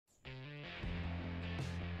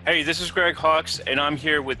Hey, this is Greg Hawks, and I'm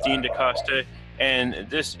here with Dean Costa, and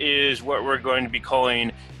this is what we're going to be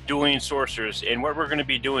calling Dueling Sourcers. And what we're going to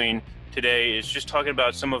be doing today is just talking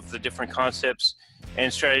about some of the different concepts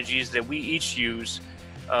and strategies that we each use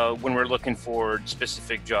when we're looking for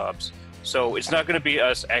specific jobs. So it's not going to be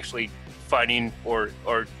us actually fighting or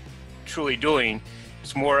truly dueling.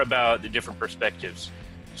 It's more about the different perspectives.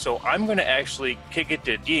 So I'm going to actually kick it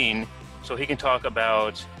to Dean so he can talk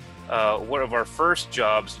about one of our first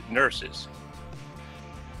jobs, nurses.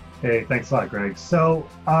 Hey, thanks a lot, Greg. So,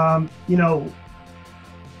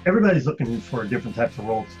 everybody's looking for different types of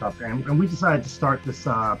role stuff, and we decided to start this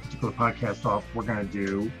particular podcast off. We're going to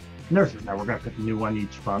do nurses. Now, we're going to pick a new one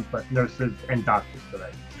each month, but nurses and doctors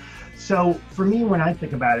today. So, for me, when I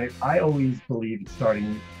think about it, I always believe in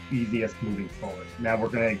starting easiest moving forward. Now, we're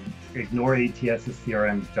going to ignore ATSs,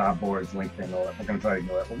 CRMs, job boards, LinkedIn, all that. We're going to try to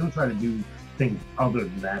ignore that. We're going to try to do things other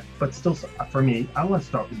than that, but still, for me, I want to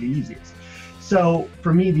start with the easiest. So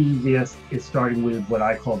for me, the easiest is starting with what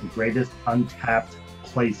I call the greatest untapped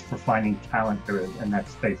place for finding talent there is, and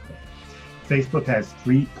that's Facebook. Facebook has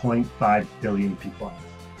 3.5 billion people on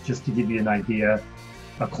it. Just to give you an idea,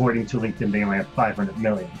 according to LinkedIn, they only have 500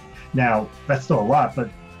 million. Now, that's still a lot,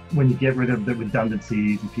 but when you get rid of the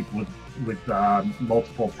redundancies and people with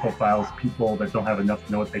multiple profiles, people that don't have enough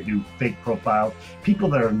to know what they do, fake profiles, people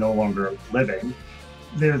that are no longer living,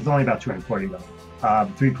 there's only about 240 million.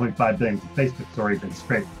 3.5 billion for Facebook's already been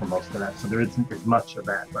scraped for most of that, so there isn't as much of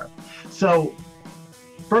that left. So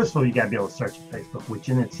first of all, you got to be able to search at Facebook, which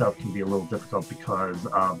in itself can be a little difficult because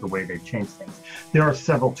of the way they've changed things. There are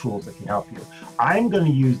several tools that can help you. I'm going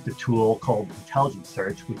to use the tool called Intelligent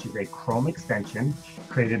Search, which is a Chrome extension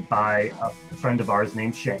created by a friend of ours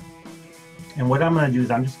named Shane. And what I'm going to do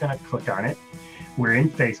is I'm just going to click on it. We're in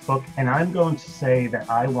Facebook, and I'm going to say that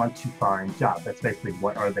I want to find jobs. That's basically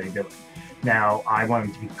what are they doing. Now, I want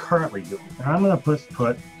them to be currently doing. And I'm going to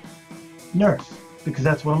put nurse, because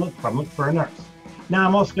that's what I'm looking for. I'm looking for a nurse. Now,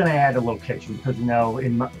 I'm also going to add a location because,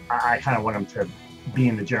 I kind of want them to be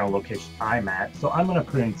in the general location I'm at. So I'm going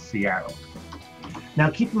to put in Seattle. Now,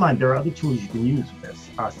 keep in mind, there are other tools you can use with this.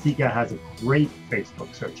 Seeker has a great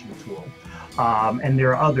Facebook searching tool. And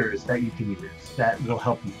there are others that you can use that will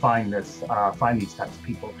help you find these types of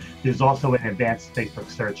people. There's also an advanced Facebook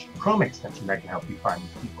search Chrome extension that can help you find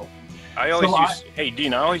these people. Hey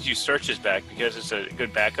Dean, I always use Searches Back because it's a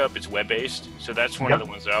good backup. It's web-based, so that's one of the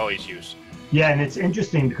ones I always use. Yeah, and it's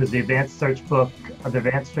interesting because the advanced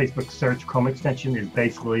Facebook search Chrome extension is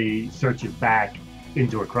basically Searches Back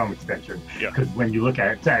into a Chrome extension. Because when you look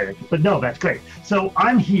at it, sorry, but no, that's great. So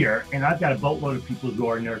I'm here, and I've got a boatload of people who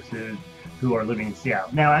are nurses who are living in Seattle.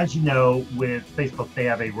 Now, as you know, with Facebook, they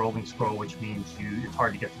have a rolling scroll, which means it's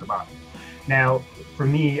hard to get to the bottom. Now, for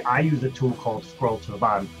me, I use a tool called Scroll to the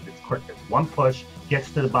Bottom because it's quick. It's one push, gets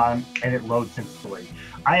to the bottom, and it loads instantly.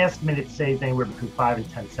 I estimate it saves anywhere between 5 and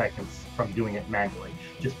 10 seconds from doing it manually.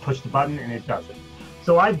 Just push the button and it does it.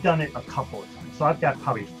 So I've done it a couple of times. So I've got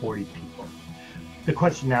probably 40 people. The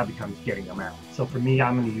question now becomes getting them out. So for me,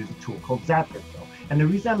 I'm going to use a tool called ZapInfo. And the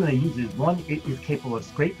reason I'm going to use it is, one, it is capable of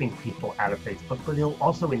scraping people out of Facebook, but it'll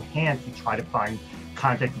also enhance and try to find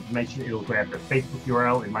contact information. It'll grab their Facebook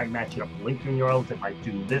URL. It might match it up with LinkedIn URLs. It might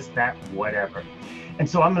do this, that, whatever. And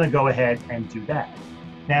so I'm going to go ahead and do that.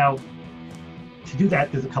 Now, to do that,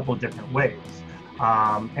 there's a couple of different ways.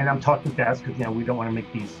 And I'm talking fast because, we don't want to make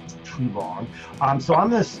these too long. So I'm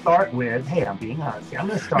going to start with, hey, I'm being honest. I'm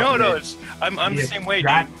going to start I'm the same way,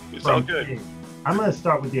 dude. It's all good. Page. I'm going to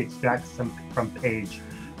start with the extract from page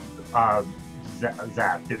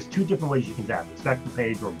zap. There's two different ways you can zap, extract from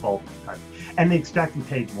page or bulk. And the extract from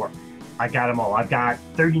page work. I got them all. I've got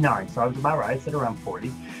 39, so I was about right. I said around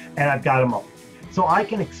 40, and I've got them all. So I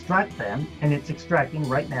can extract them, and it's extracting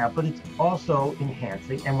right now, but it's also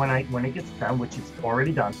enhancing. And when it gets done, which it's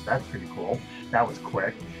already done, so that's pretty cool. That was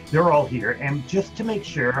quick. They're all here. And just to make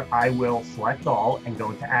sure, I will select all and go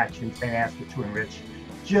into actions and ask it to enrich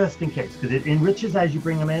just in case, because it enriches as you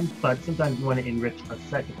bring them in, but sometimes you want to enrich a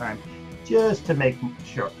second time just to make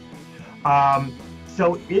sure.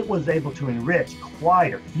 So it was able to enrich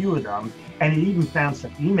quite a few of them, and it even found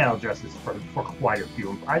some email addresses for quite a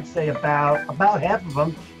few. I'd say about half of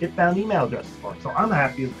them, it found email addresses for. So I'm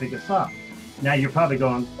happy to pick this up. Now you're probably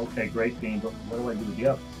going, okay, great, Dean, but what do I do with the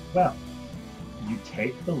others? Well, you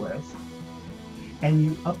take the list and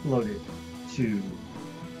you upload it to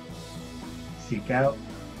Seekout,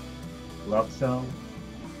 LoveSell,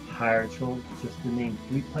 HRSourcingToolbox, just to name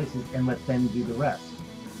 3 places, and let them do the rest.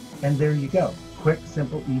 And there you go. Quick,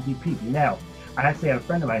 simple, easy peasy. Now, I actually had a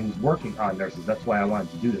friend of mine who's working on nurses. That's why I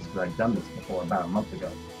wanted to do this, because I've done this before about a month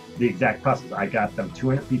ago. The exact process. I got them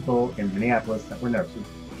 200 people in Minneapolis that were nurses.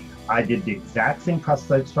 I did the exact same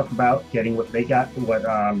process I just talked about, getting what they got, what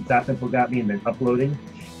ZapInfo got me, and then uploading.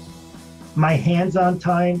 My hands-on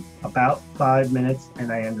time, about 5 minutes,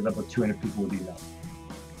 and I ended up with 200 people with email.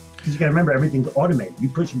 Because you got to remember, everything's automated. You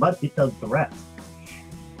push a button, it does the rest.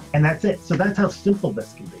 And that's it. So that's how simple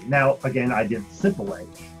this can be. Now, again, I did it the simple way.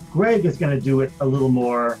 Greg is going to do it a little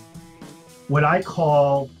more, what I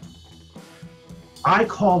call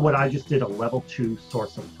what I just did a level 2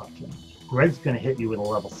 sourcing function. Greg's going to hit you with a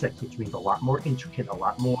level 6, which means a lot more intricate, a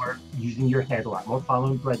lot more using your head, a lot more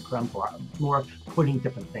following breadcrumbs, a lot more putting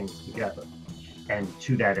different things together. And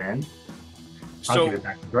to that end, I'll give it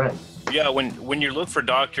back to Greg. Yeah, when you look for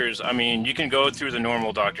doctors, I mean, you can go through the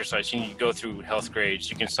normal doctor sites. You can go through Health Grades.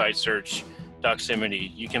 You can site search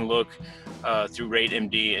Doximity. You can look through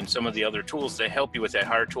RateMD and some of the other tools that help you with that.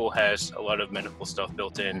 HireTool has a lot of medical stuff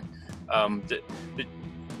built in.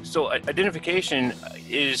 So identification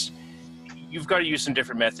is, you've got to use some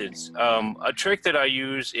different methods. A trick that I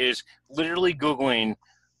use is literally Googling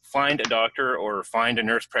find a doctor or find a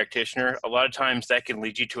nurse practitioner. A lot of times that can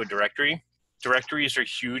lead you to a directory. Directories are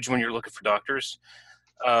huge when you're looking for doctors.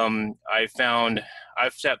 I've found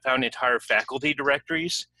entire faculty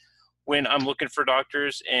directories when I'm looking for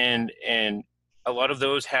doctors, and a lot of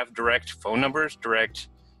those have direct phone numbers, direct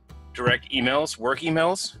emails, work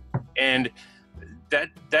emails, and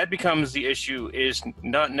that becomes the issue, is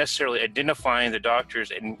not necessarily identifying the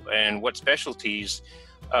doctors and what specialties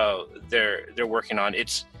they're working on.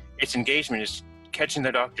 It's engagement, it's catching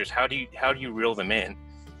the doctors. How do you reel them in?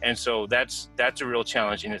 And so that's a real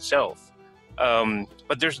challenge in itself.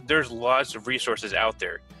 But there's lots of resources out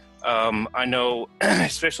there. I know,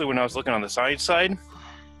 especially when I was looking on the science side,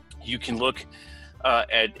 you can look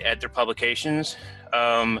at their publications.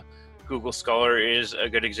 Google Scholar is a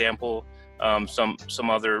good example. Some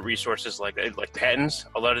other resources like patents.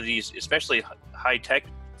 A lot of these, especially high-tech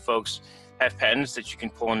folks, have patents that you can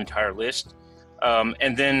pull an entire list.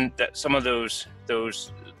 And then some of those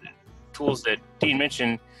tools that Dean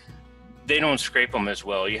mentioned, they don't scrape them as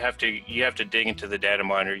well. You have to dig into the data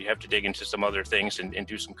miner. You have to dig into some other things and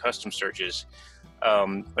do some custom searches.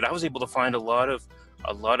 But I was able to find a lot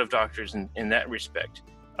of doctors in that respect.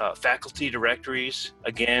 Faculty directories,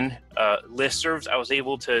 again, listservs. I was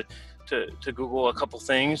able to Google a couple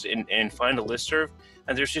things and find a listserv,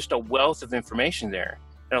 and there's just a wealth of information there.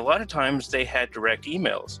 And a lot of times they had direct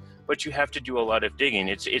emails, but you have to do a lot of digging.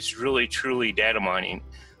 It's really truly data mining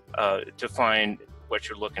to find what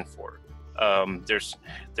you're looking for. There's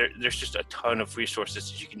just a ton of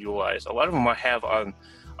resources that you can utilize. A lot of them I have on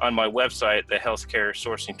my website, the Healthcare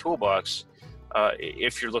Sourcing Toolbox,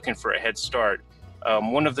 if you're looking for a head start.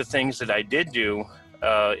 One of the things that I did do,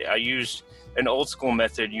 I used an old school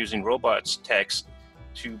method using robots text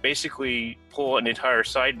to basically pull an entire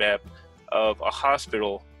sitemap of a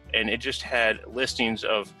hospital, and it just had listings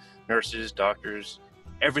of nurses, doctors,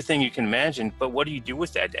 everything you can imagine. But what do you do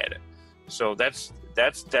with that data? So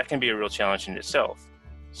that can be a real challenge in itself.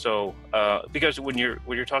 So because when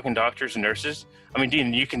you're talking doctors and nurses, I mean,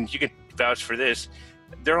 Dean, you can vouch for this.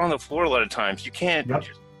 They're on the floor a lot of times. You can't. Yep.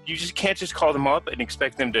 You just can't just call them up and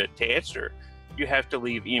expect them to answer. You have to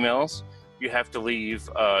leave emails. You have to use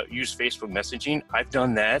Facebook messaging. I've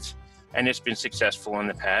done that, and it's been successful in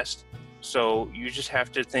the past. So you just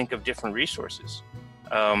have to think of different resources.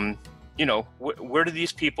 Where do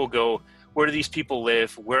these people go? Where do these people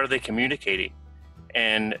live? Where are they communicating?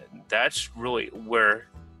 And that's really where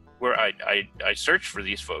I search for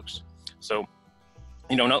these folks. So,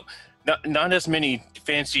 not as many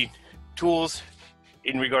fancy tools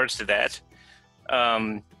in regards to that.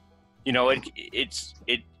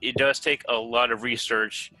 It does take a lot of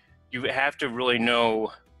research. You have to really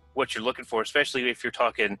know what you're looking for, especially if you're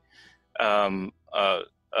talking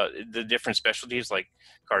the different specialties like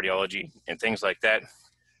cardiology and things like that.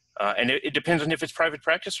 And it depends on if it's private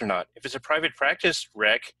practice or not. If it's a private practice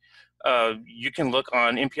rec, you can look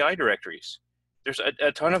on MPI directories. There's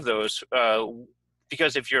a ton of those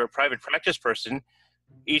because if you're a private practice person,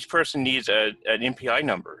 each person needs an MPI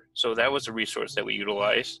number. So that was a resource that we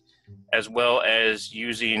utilized, as well as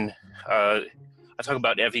using, I talk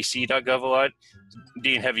about FEC.gov a lot.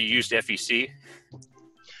 Dean, have you used FEC?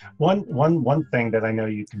 One thing that I know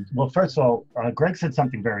you can, well, first of all, Greg said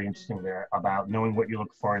something very interesting there about knowing what you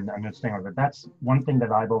look for and understanding that. That's one thing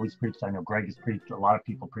that I've always preached. I know Greg has preached, a lot of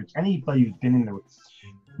people preach. Anybody who's been in the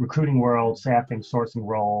recruiting world, staffing, sourcing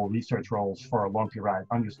role, research roles for a long period,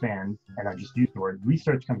 understand, and I just used the word,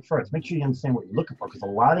 research comes first. Make sure you understand what you're looking for, because a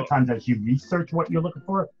lot of times as you research what you're looking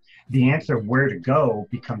for, the answer where to go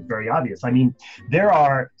becomes very obvious. I mean, there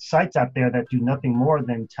are sites out there that do nothing more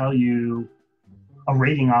than tell you, a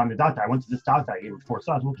rating on the doctor. I went to this doctor, I gave it 4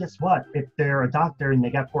 stars. Well, guess what? If they're a doctor and they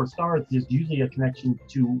got 4 stars, there's usually a connection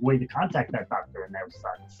to way to contact that doctor in their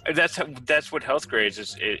sites. That's what health grades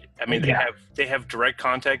is. I mean, they have direct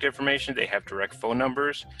contact information. They have direct phone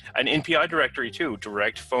numbers, an NPI directory too,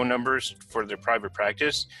 direct phone numbers for their private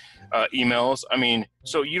practice, emails. I mean,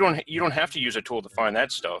 so you don't have to use a tool to find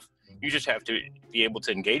that stuff. You just have to be able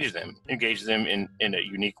to engage them in a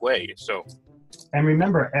unique way. So. And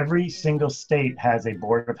remember, every single state has a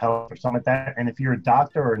board of health or something like that. And if you're a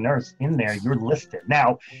doctor or a nurse in there, you're listed.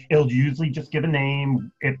 Now, it'll usually just give a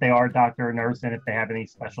name if they are a doctor or nurse and if they have any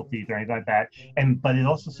specialties or anything like that. But it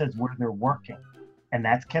also says where they're working. And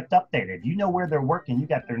that's kept updated. You know where they're working, you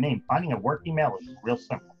got their name. Finding a work email is real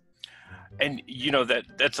simple. And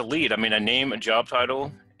that's a lead. I mean, a name, a job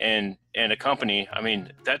title, and a company. I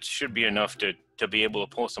mean, that should be enough to be able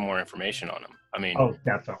to pull some more information on them. I mean, oh,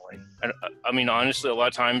 definitely. I mean, honestly, a lot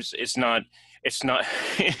of times it's not it's not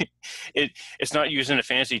using a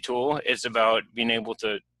fancy tool. It's about being able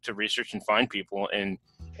to research and find people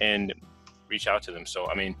and reach out to them. So,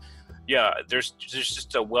 I mean, yeah, there's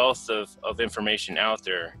just a wealth of information out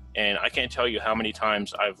there. And I can't tell you how many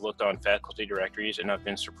times I've looked on faculty directories and I've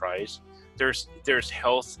been surprised. There's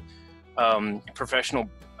health professional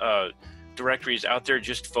directories out there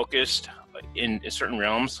just focused in certain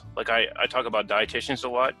realms. Like I talk about dietitians a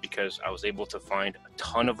lot because I was able to find a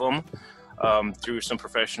ton of them through some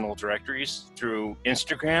professional directories, through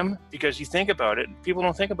Instagram, because you think about it, people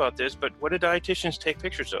don't think about this, but what do dietitians take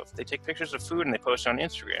pictures of? They take pictures of food and they post on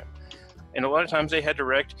Instagram. And a lot of times they had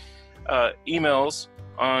direct emails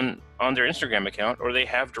on their Instagram account, or they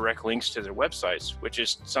have direct links to their websites, which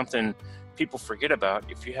is something people forget about.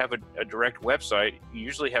 If you have a direct website, you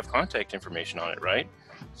usually have contact information on it, right?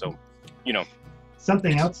 So,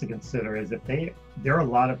 something else to consider is if there are a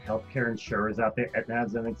lot of healthcare insurers out there,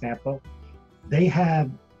 as an example, they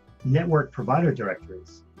have network provider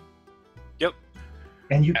directories. Yep.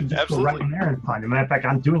 And you can just go right in there and find them. Matter of fact,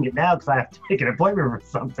 I'm doing it now because I have to make an appointment or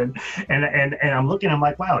something. And I'm looking, I'm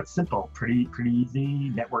like, wow, it's simple, pretty easy,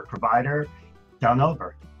 network provider, done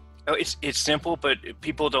over. Oh, it's simple, but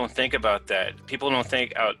people don't think about that. People don't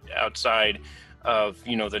think outside of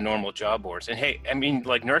the normal job boards. And hey, I mean,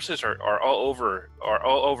 like nurses are all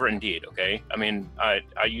over Indeed. Okay, I mean, I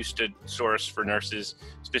used to source for nurses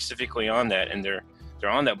specifically on that, and they're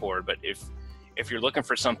on that board. But if you're looking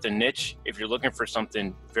for something niche, if you're looking for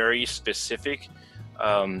something very specific,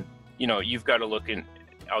 you've got to look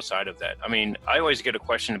outside of that. I mean, I always get a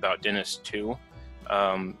question about dentists too,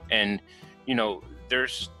 and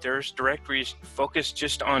there's directories focused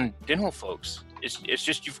just on dental folks. It's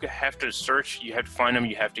just you have to search, you have to find them,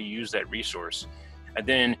 you have to use that resource. And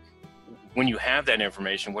then when you have that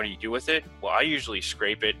information, what do you do with it? Well, I usually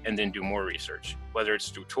scrape it and then do more research, whether it's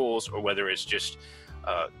through tools or whether it's just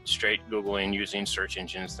straight Googling, using search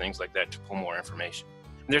engines, things like that to pull more information.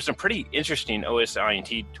 And there's some pretty interesting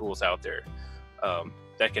OSINT tools out there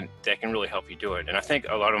that can really help you do it. And I think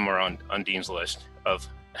a lot of them are on Dean's list of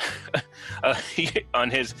on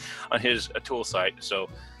his tool site. So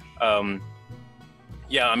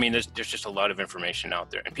yeah, I mean, there's just a lot of information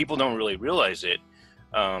out there, and people don't really realize it,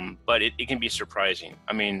 but it can be surprising.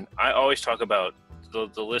 I mean, I always talk about the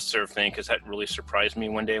listserv thing because that really surprised me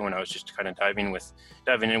one day when I was just kind of diving in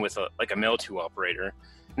with a mail-to operator,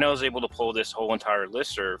 and I was able to pull this whole entire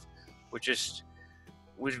listserv, which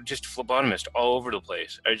was just phlebotomist all over the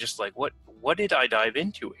place. I was just like, what did I dive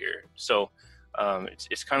into here? So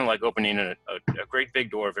it's kind of like opening a great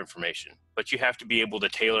big door of information, but you have to be able to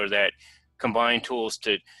tailor that, combine tools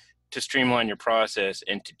to streamline your process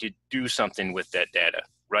and to do something with that data.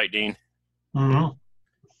 Right, Dean? Mm-hmm.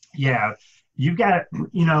 Yeah. You got,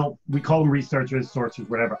 we call them researchers, sourcers,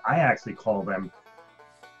 whatever. I actually call them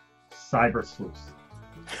cyber sleuths.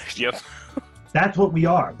 Yep. That's what we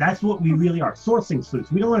are. That's what we really are. Sourcing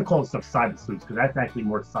sleuths. We don't want to call ourselves cyber sleuths because that's actually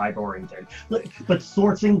more cyber oriented. But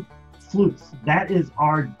sourcing sleuths, that is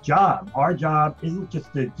our job. Our job isn't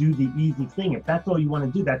just to do the easy thing. If that's all you want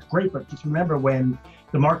to do, that's great. But just remember, when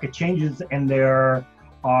the market changes and there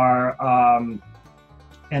are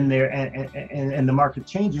and the market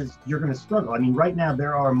changes, you're going to struggle. I mean, right now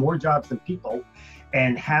there are more jobs than people,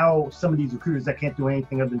 and how some of these recruiters that can't do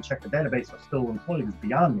anything other than check the database are still employed is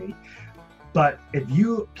beyond me. But if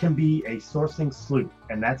you can be a sourcing sleuth,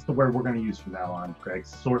 and that's the word we're going to use from now on, Greg,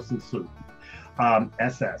 sourcing sleuth,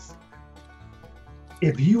 SS.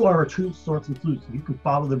 If you are a true sourcing sleuth, you can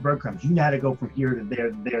follow the breadcrumbs. You know how to go from here to there,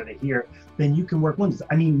 there to here. Then you can work wonders.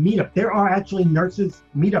 I mean, meetup. There are actually nurses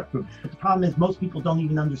meetup groups. But the problem is most people don't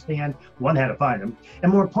even understand, one, how to find them.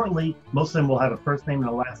 And more importantly, most of them will have a first name and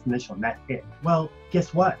a last initial, and that's it. Well,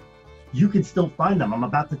 guess what? you can still find them. I'm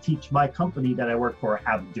about to teach my company that I work for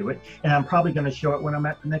how to do it, and I'm probably going to show it when I'm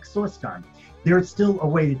at the next SourceCon. There's still a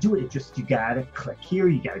way to do it. It's just you got to click here,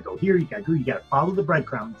 you got to go here, you got to go, you got to follow the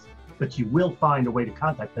breadcrumbs, but you will find a way to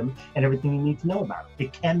contact them and everything you need to know about it.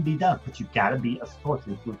 It can be done, but you got to be a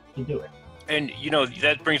sourcing group to do it. And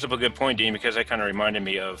that brings up a good point, Dean, because that kind of reminded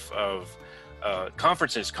me of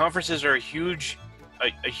conferences. Conferences are a huge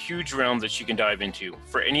realm that you can dive into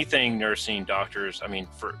for anything, nursing, doctors. I mean,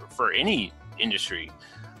 for any industry.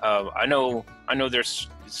 I know there's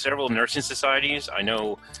several nursing societies. I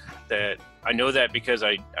know that because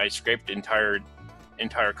I scraped entire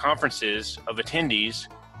conferences of attendees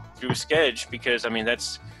through Sketch, because I mean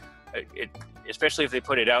that's it. Especially if they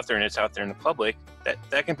put it out there and it's out there in the public,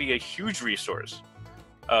 that can be a huge resource.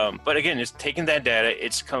 But again, it's taking that data,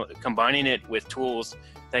 it's combining it with tools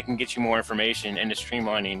that can get you more information, and it's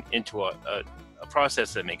streamlining into a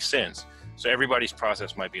process that makes sense. So everybody's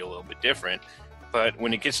process might be a little bit different, but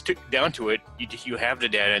when it gets down to it, you have the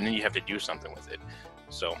data and then you have to do something with it.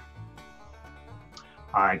 So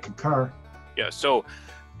I concur. Yeah. So,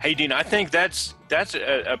 hey, Dean, I think that's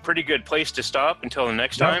a pretty good place to stop until the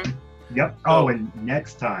next time. Yep. Oh, and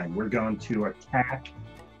next time we're going to attack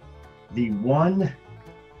the one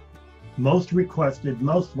most requested,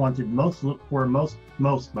 most wanted, most looked for, most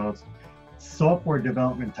software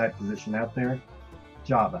development type position out there,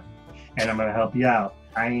 Java. And I'm going to help you out.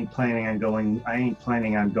 I ain't planning on going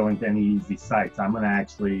to any easy sites. I'm going to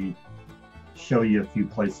actually show you a few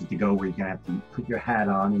places to go where you're going to have to put your hat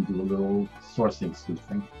on and do a little sourcing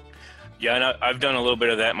sleuthing. Yeah, and I've done a little bit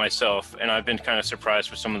of that myself, and I've been kind of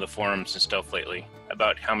surprised with some of the forums and stuff lately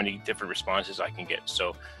about how many different responses I can get.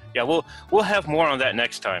 So, yeah, we'll have more on that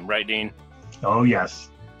next time, right, Dean? Oh, yes.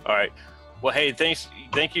 All right. Well, hey,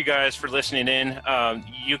 thank you guys for listening in.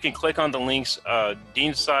 You can click on the links,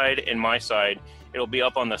 Dean's side and my side. It'll be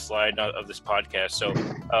up on the slide of this podcast. So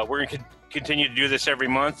we're going to continue to do this every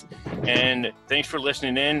month. And thanks for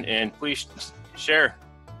listening in, and please share.